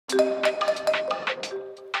While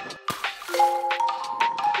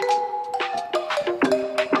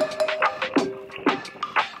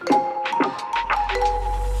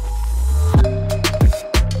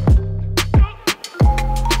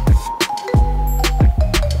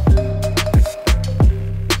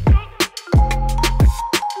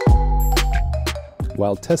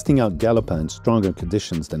testing out Galapa in stronger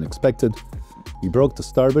conditions than expected, we broke the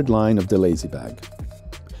starboard line of the lazy bag.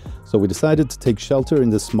 So we decided to take shelter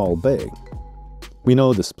in this small bay. We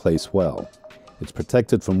know this place well. It's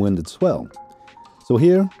protected from wind and swell. So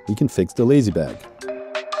here we can fix the lazy bag.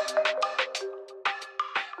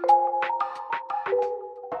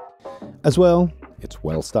 As well, it's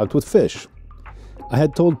well stocked with fish. I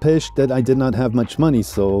had told Peixe that I did not have much money,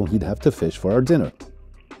 so he'd have to fish for our dinner.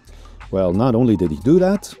 Well, not only did he do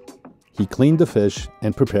that, he cleaned the fish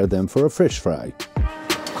and prepared them for a fish fry.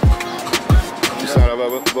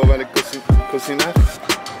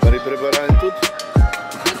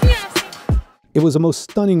 It was a most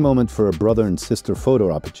stunning moment for a brother and sister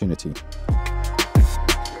photo opportunity.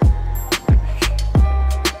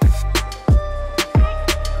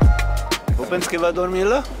 Pensa que vai dormir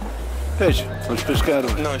lá? Peixe, vamos pescar.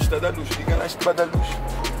 Não, está da luz, fica lá, está da luz.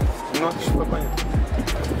 Não, isto vai banhar.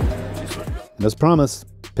 And as promised,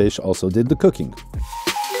 Peixe also did the cooking.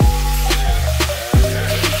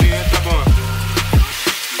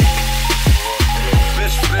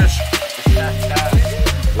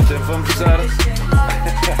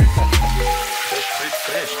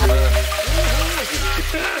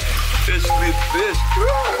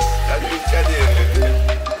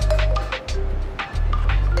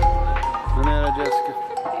 Não era, Jéssica?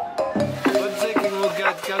 Vou dizer que o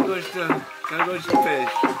gato cá gosta de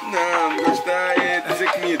peixe. Não, gostar é dizer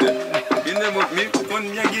comida. Ainda vou comer com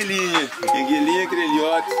minha guilinha. Minha guilinha,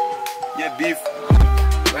 grelhote e bife.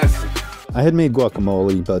 I had made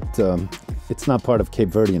guacamole, but it's not part of Cape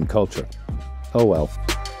Verdean culture. Oh well.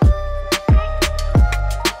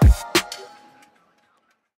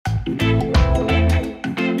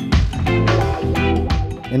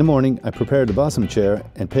 In the morning, I prepared the bosom chair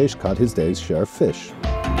and Peixe caught his day's share of fish.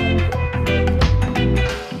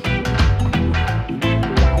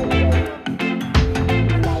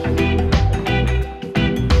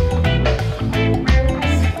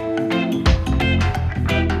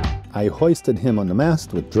 I hoisted him on the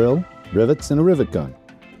mast with drill, rivets, and a rivet gun.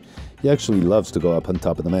 He actually loves to go up on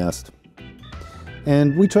top of the mast.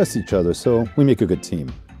 And we trust each other, so we make a good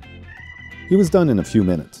team. He was done in a few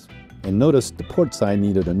minutes, and noticed the port side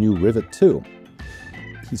needed a new rivet too.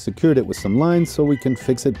 He secured it with some lines so we can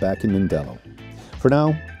fix it back in Mindelo. For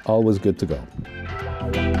now, all was good to go.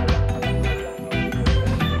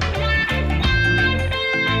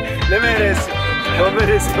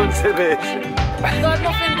 Agora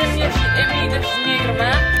no fim da minha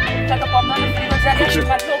irmã, está com a palma no fim, mas já deixa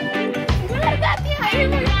mais louco.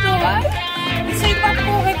 E sair para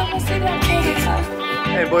correr, então você não quer, sabe?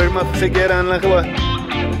 É, boa irmã, você quer andar na rua?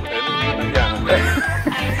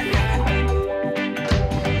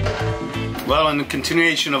 Well, in the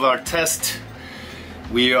continuation of our test,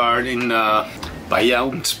 we are in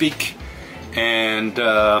Bahia, speak, and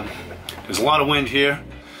there's a lot of wind here.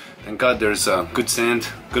 Thank God there's good sand,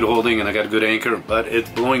 good holding, and I got a good anchor, but it's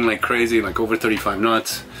blowing like crazy, like over 35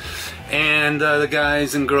 knots. And the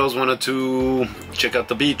guys and girls wanted to check out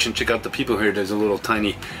the beach and check out the people here. There's a little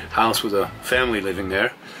tiny house with a family living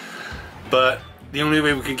there. But the only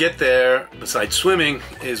way we could get there, besides swimming,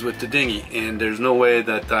 is with the dinghy. And there's no way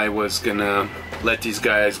that I was gonna let these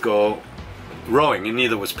guys go rowing, and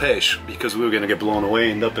neither was Peixe, because we were gonna get blown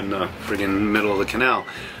away and end up in the friggin' middle of the canal.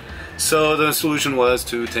 So the solution was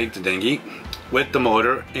to take the dinghy with the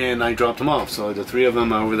motor, and I dropped them off. So the three of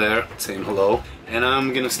them are over there saying hello, and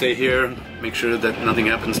I'm gonna stay here, make sure that nothing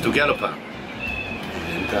happens to Galapa,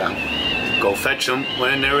 and go fetch them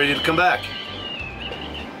when they're ready to come back.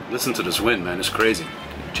 Listen to this wind, man, it's crazy.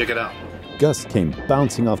 Check it out. Gust came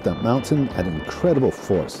bouncing off that mountain at incredible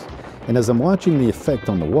force, and as I'm watching the effect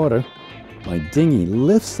on the water, my dinghy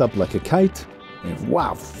lifts up like a kite and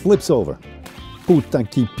wow, flips over. Puta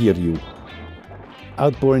que pariu.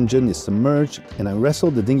 Outboard engine is submerged and I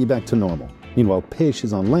wrestled the dinghy back to normal. Meanwhile, Peixe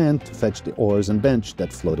is on land to fetch the oars and bench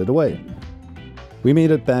that floated away. We made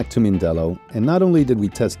it back to Mindelo, and not only did we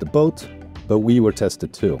test the boat, but we were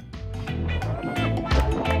tested too.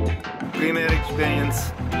 Primeira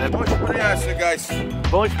experience. Boa experiência, guys.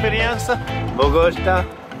 Boa experiência? Vou gostar?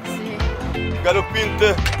 Sim. Galopinho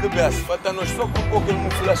de best. Falta-nos só com um pouco de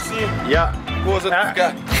muflacinho. Yeah. Coisa de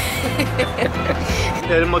ficar.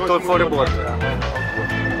 O motor fora bordo.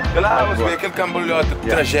 Lá, você vê aquele cambalhota de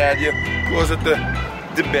tragédia. Coisa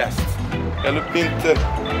de best. Ele pinta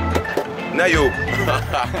na eu.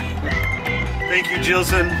 Thank you,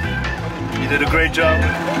 Jilson. You did a great job.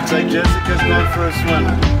 It's like Jessica's going for a swim.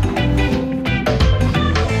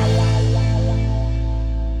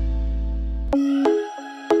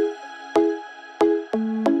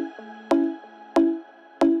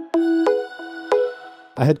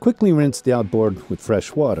 I had quickly rinsed the outboard with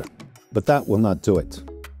fresh water, but that will not do it.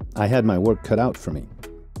 I had my work cut out for me.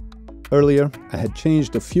 Earlier, I had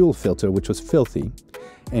changed the fuel filter, which was filthy,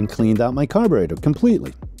 and cleaned out my carburetor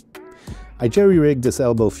completely. I jerry-rigged this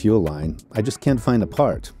elbow fuel line. I just can't find a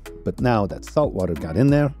part, but now that salt water got in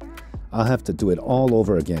there, I'll have to do it all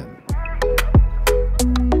over again.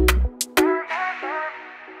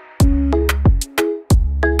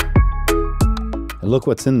 And look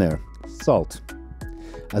what's in there, salt.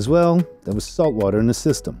 As well, there was salt water in the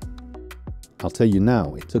system. I'll tell you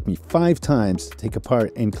now, it took me 5 times to take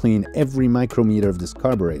apart and clean every micrometer of this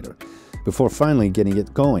carburetor before finally getting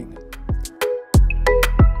it going.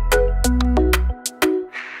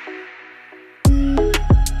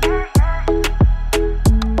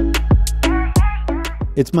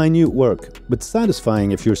 It's minute work, but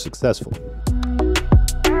satisfying if you're successful.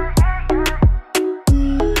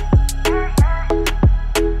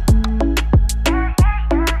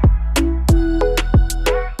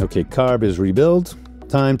 Okay, carb is rebuilt.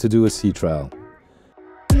 Time to do a sea trial.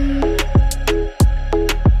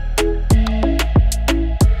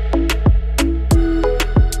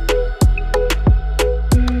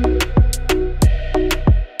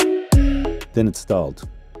 Then it stalled.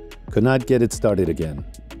 Could not get it started again.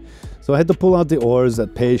 So I had to pull out the oars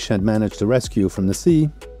that Peixe had managed to rescue from the sea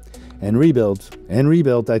and rebuild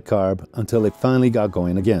that carb until it finally got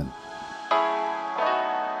going again.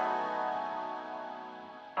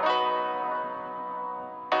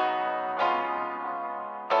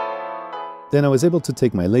 Then I was able to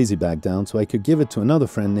take my lazy bag down so I could give it to another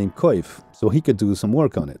friend named Koif so he could do some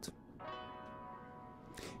work on it.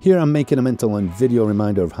 Here I'm making a mental and video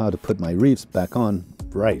reminder of how to put my reefs back on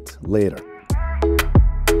right later.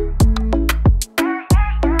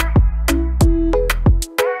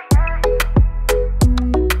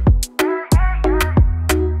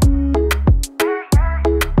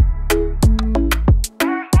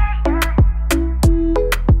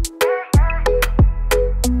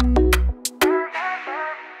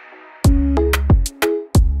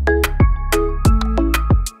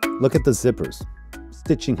 Look at the zippers.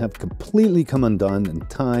 Stitching have completely come undone in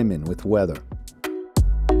time and with weather.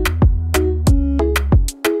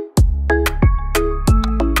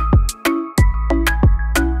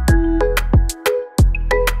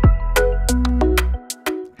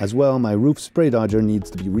 As well, my roof spray dodger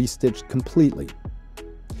needs to be restitched completely.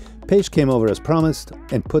 Peixe came over as promised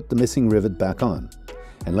and put the missing rivet back on.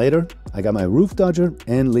 And later, I got my roof dodger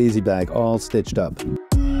and lazy bag all stitched up.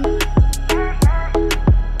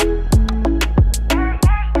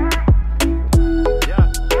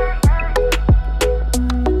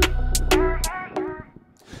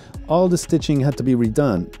 All the stitching had to be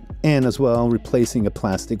redone, and as well replacing a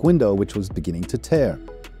plastic window which was beginning to tear.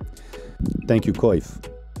 Thank you, Koif.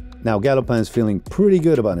 Now Galopin is feeling pretty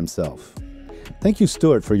good about himself. Thank you,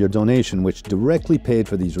 Stuart, for your donation which directly paid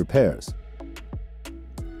for these repairs.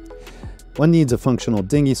 One needs a functional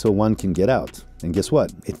dinghy so one can get out. And guess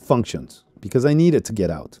what? It functions, because I need it to get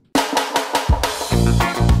out.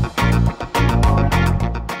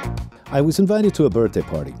 I was invited to a birthday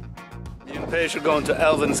party. Me and Peixe are going to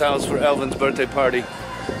Elvin's house for Elvin's birthday party.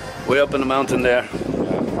 Way up in the mountain there.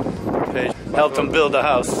 Peixe helped him build a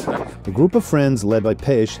house. A group of friends led by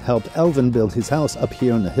Peixe helped Elvin build his house up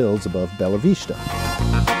here in the hills above Bella Vista.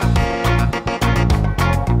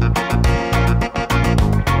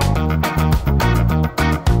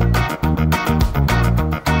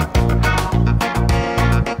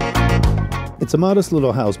 It's a modest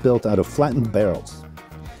little house built out of flattened barrels.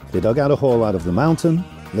 They dug out a hole out of the mountain,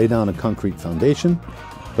 laid down a concrete foundation,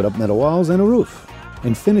 put up metal walls and a roof,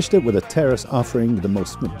 and finished it with a terrace offering the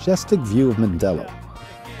most majestic view of Mindelo.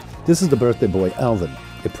 This is the birthday boy Elvin,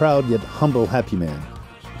 a proud yet humble happy man,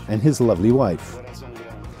 and his lovely wife.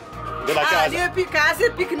 Ali é casa, é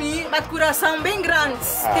pequenininho, mas coração bem grande.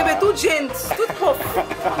 Tem ver tudo gente, tudo fofo.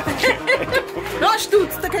 Nós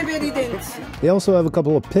todos tá quem ver ali dentro. They also have a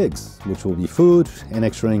couple of pigs, which will be food and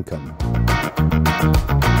extra income.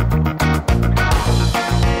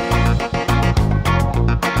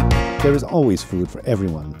 There is always food for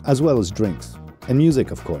everyone, as well as drinks, and music,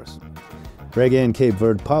 of course. Reggae and Cape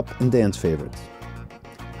Verde pop and dance favorites.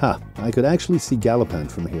 I could actually see Galopin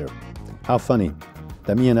from here. How funny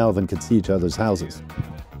that me and Elvin could see each other's houses.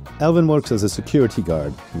 Elvin works as a security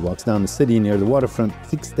guard. He walks down the city near the waterfront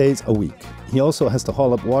 6 days a week. He also has to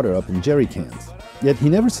haul up water up in jerry cans. Yet he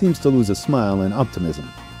never seems to lose a smile and optimism.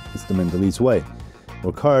 It's the Mindelo way.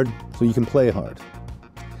 Work hard so you can play hard.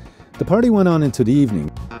 The party went on into the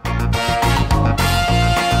evening.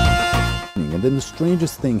 And then the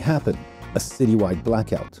strangest thing happened, a citywide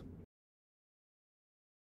blackout.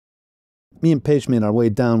 Me and Peixe made our way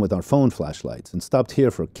down with our phone flashlights and stopped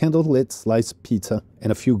here for candle-lit sliced pizza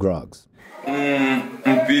and a few grogs.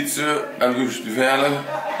 Pizza, a gosto de vela,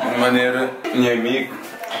 de maneira, minha amigo,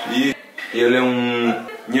 e ele é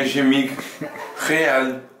minha amigo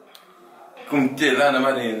real, como te lá na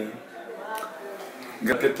marina.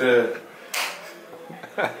 Gata,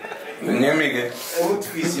 minha amiga, é muito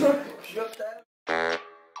difícil.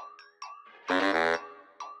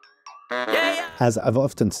 As I've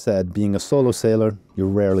often said, being a solo sailor, you're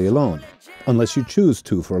rarely alone, unless you choose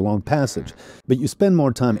to for a long passage, but you spend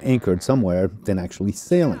more time anchored somewhere than actually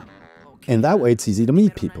sailing. And that way it's easy to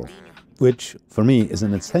meet people, which, for me, is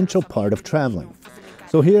an essential part of traveling.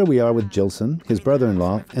 So here we are with Gilson, his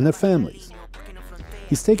brother-in-law, and their families.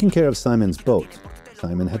 He's taking care of Simon's boat.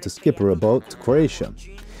 Simon had to skipper a boat to Croatia,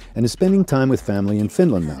 and is spending time with family in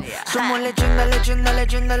Finland now.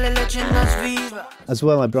 As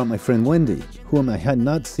well, I brought my friend Wendy, whom I had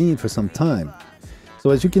not seen for some time. So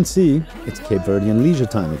as you can see, it's Cape Verdean leisure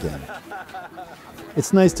time again.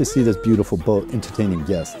 It's nice to see this beautiful boat entertaining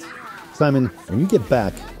guests. Simon, when you get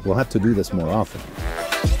back, we'll have to do this more often.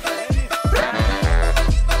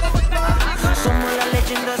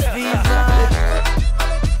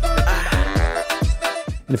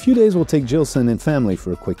 In a few days, we'll take Gilson and family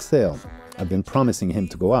for a quick sail. I've been promising him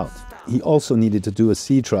to go out. He also needed to do a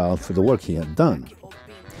sea trial for the work he had done.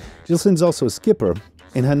 Gilson's also a skipper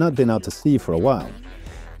and had not been out to sea for a while.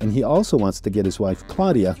 And he also wants to get his wife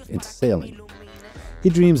Claudia into sailing. He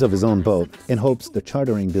dreams of his own boat and hopes the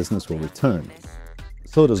chartering business will return.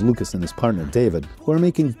 So does Lucas and his partner David, who are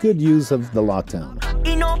making good use of the lockdown.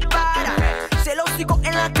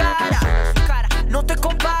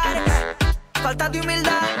 Falta de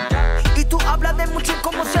humildad y tú hablas de mucho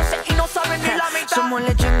cómo se hace y no sabes ni la mitad. Somos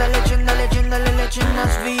leyendas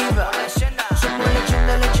vivas. Somos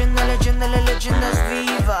leyendas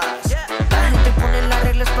vivas. La gente pone las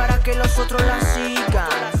reglas para que los otros las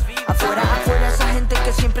sigan. Afuera esa gente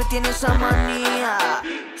que siempre tiene esa manía.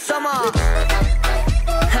 Somos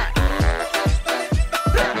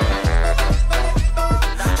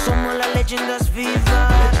las leyendas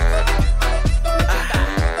vivas.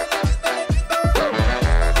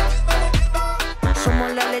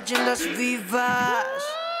 Leyendas vivas.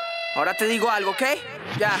 Ahora te digo algo, ¿ok?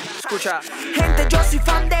 Ya, escucha. Gente, yo soy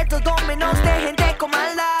fan de todo menos de gente con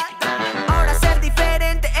maldad. Ahora ser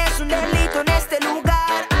diferente es un delito en este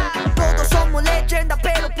lugar. Todos somos leyenda,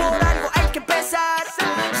 pero por algo hay que empezar.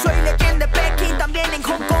 Soy leyenda de Pekín, también en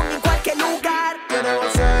Hong Kong, en cualquier lugar.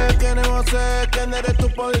 ¿Quién eres tú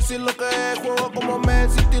para decir lo que es? Juego como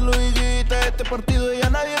Messi, estilo Higuita. Este partido ya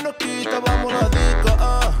nadie nos quita. Vamos a la disco,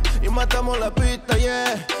 y matamos la pista,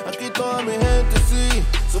 yeah. Aquí toda mi gente, sí.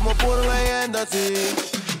 Somos pura leyenda, sí.